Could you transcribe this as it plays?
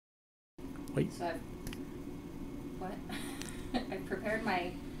Wait. So I've prepared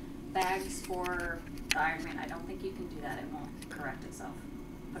my bags for the Ironman. I don't think you can do that. It won't correct itself.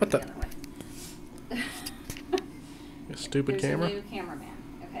 Put What it the other way. You stupid There's camera. a new cameraman.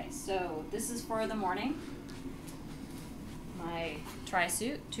 Okay, so this is for the morning. My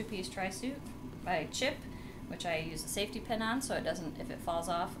tri-suit, two-piece tri-suit by Chip, which I use a safety pin on so it doesn't, if it falls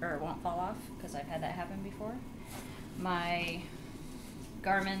off, or it won't fall off, because I've had that happen before. My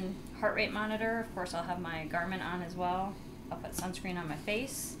Garmin heart rate monitor, of course I'll have my Garmin on as well. I'll put sunscreen on my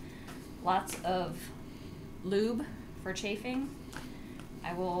face. Lots of lube for chafing.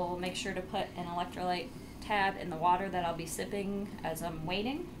 I will make sure to put an electrolyte tab in the water that I'll be sipping as I'm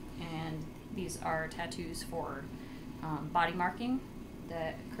waiting. And these are tattoos for body marking,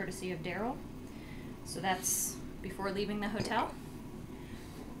 the courtesy of Daryl. So that's before leaving the hotel.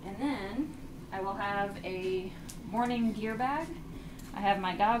 And then I will have a morning gear bag. I have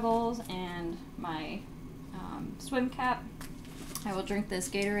my goggles and my swim cap. I will drink this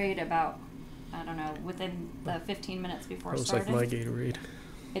Gatorade about, I don't know, within the 15 minutes before starting. Looks like my Gatorade.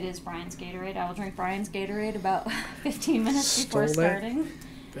 It is Brian's Gatorade. I will drink Brian's Gatorade about 15 minutes before starting.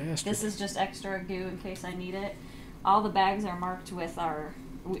 Bastard. This is just extra goo in case I need it. All the bags are marked with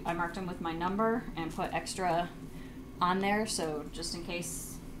I marked them with my number and put extra on there, so just in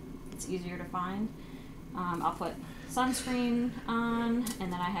case it's easier to find. I'll put sunscreen on,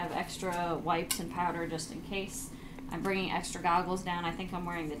 and then I have extra wipes and powder just in case. I'm bringing extra goggles down. I think I'm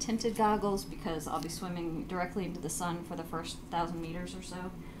wearing the tinted goggles because I'll be swimming directly into the sun for the first 1,000 meters or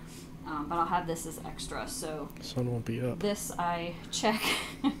so. But I'll have this as extra, so Sun won't be up. this I check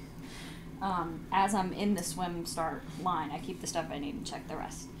as I'm in the swim start line. I keep the stuff I need and check the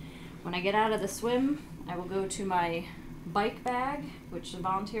rest. When I get out of the swim, I will go to my bike bag, which the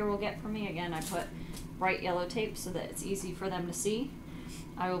volunteer will get for me. Again, I put bright yellow tape so that it's easy for them to see.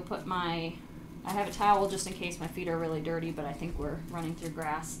 I will put I have a towel just in case my feet are really dirty, but I think we're running through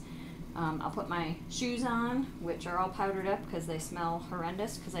grass. I'll put my shoes on, which are all powdered up because they smell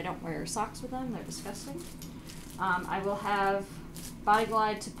horrendous because I don't wear socks with them. They're disgusting. I will have Body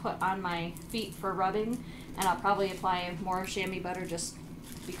Glide to put on my feet for rubbing, and I'll probably apply more chamois butter just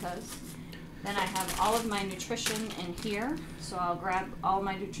because. Then I have all of my nutrition in here, so I'll grab all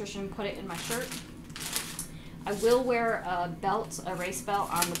my nutrition, put it in my shirt. I will wear a belt, a race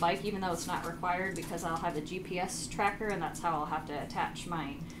belt on the bike, even though it's not required because I'll have a GPS tracker, and that's how I'll have to attach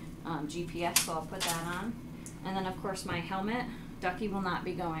my GPS, so I'll put that on. And then, of course, my helmet. Ducky will not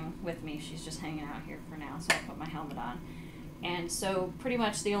be going with me. She's just hanging out here for now, so I'll put my helmet on. And so pretty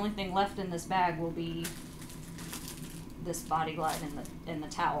much the only thing left in this bag will be this Body Glide and the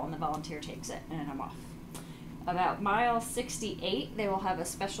towel, and the volunteer takes it, and I'm off. About mile 68, they will have a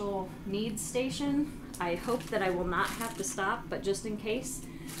special needs station. I hope that I will not have to stop, but just in case,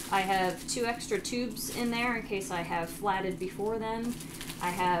 I have 2 extra tubes in there in case I have flatted before then. I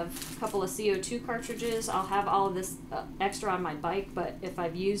have a couple of CO2 cartridges. I'll have all of this extra on my bike, but if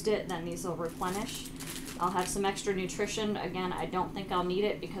I've used it, then these will replenish. I'll have some extra nutrition. Again, I don't think I'll need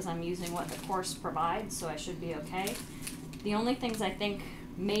it because I'm using what the course provides, so I should be okay. The only things I think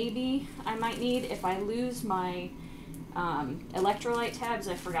maybe I might need, if I lose my electrolyte tabs,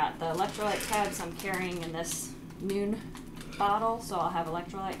 I forgot. The electrolyte tabs I'm carrying in this noon bottle, so I'll have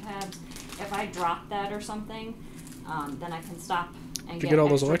electrolyte tabs. If I drop that or something, then I can stop and Did you get all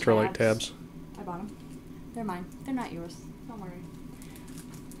those extra electrolyte tabs? I bought them. They're mine. They're not yours. Don't worry.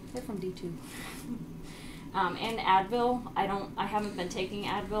 They're from D2. And Advil. I haven't been taking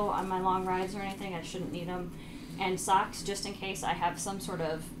Advil on my long rides or anything. I shouldn't need them. And socks, just in case I have some sort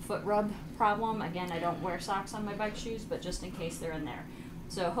of foot rub problem. Again, I don't wear socks on my bike shoes, but just in case they're in there.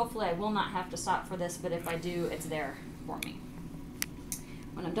 So hopefully I will not have to stop for this, but if I do, it's there for me.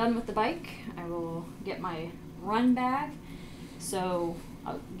 When I'm done with the bike, I will get my run bag. So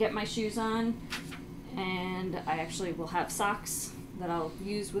I'll get my shoes on, and I actually will have socks that I'll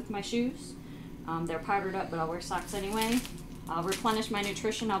use with my shoes. They're powdered up, but I'll wear socks anyway. I'll replenish my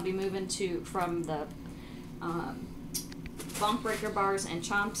nutrition. I'll be moving from the bump breaker bars and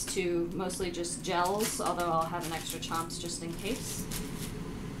chomps to mostly just gels, although I'll have an extra chomps just in case.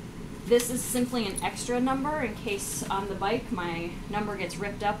 This is simply an extra number in case on the bike my number gets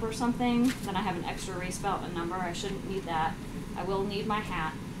ripped up or something. Then I have an extra race belt and number. I shouldn't need that. I will need my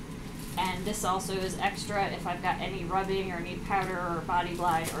hat. And this also is extra if I've got any rubbing or need powder or Body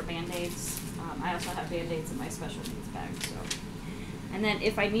Glide or Band-Aids. I also have Band-Aids in my special needs bag. And then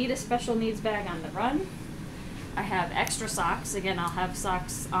if I need a special needs bag on the run, I have extra socks. Again, I'll have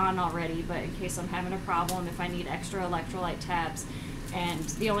socks on already, but in case I'm having a problem, if I need extra electrolyte tabs. And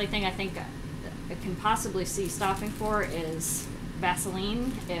the only thing I think I can possibly see stopping for is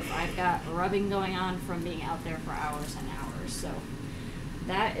Vaseline if I've got rubbing going on from being out there for hours and hours. So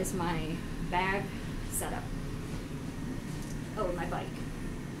that is my bag setup. Oh, my bike.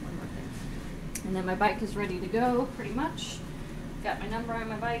 One more thing. And then my bike is ready to go, pretty much. Got my number on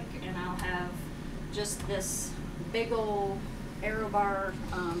my bike, and I'll have just this big old Aerobar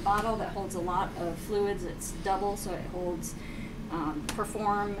bottle that holds a lot of fluids. It's double, so it holds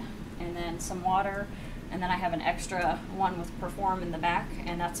Perform and then some water. And then I have an extra one with Perform in the back,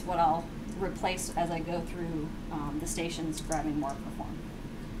 and that's what I'll replace as I go through the stations grabbing more Perform.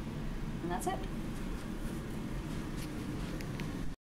 And that's it.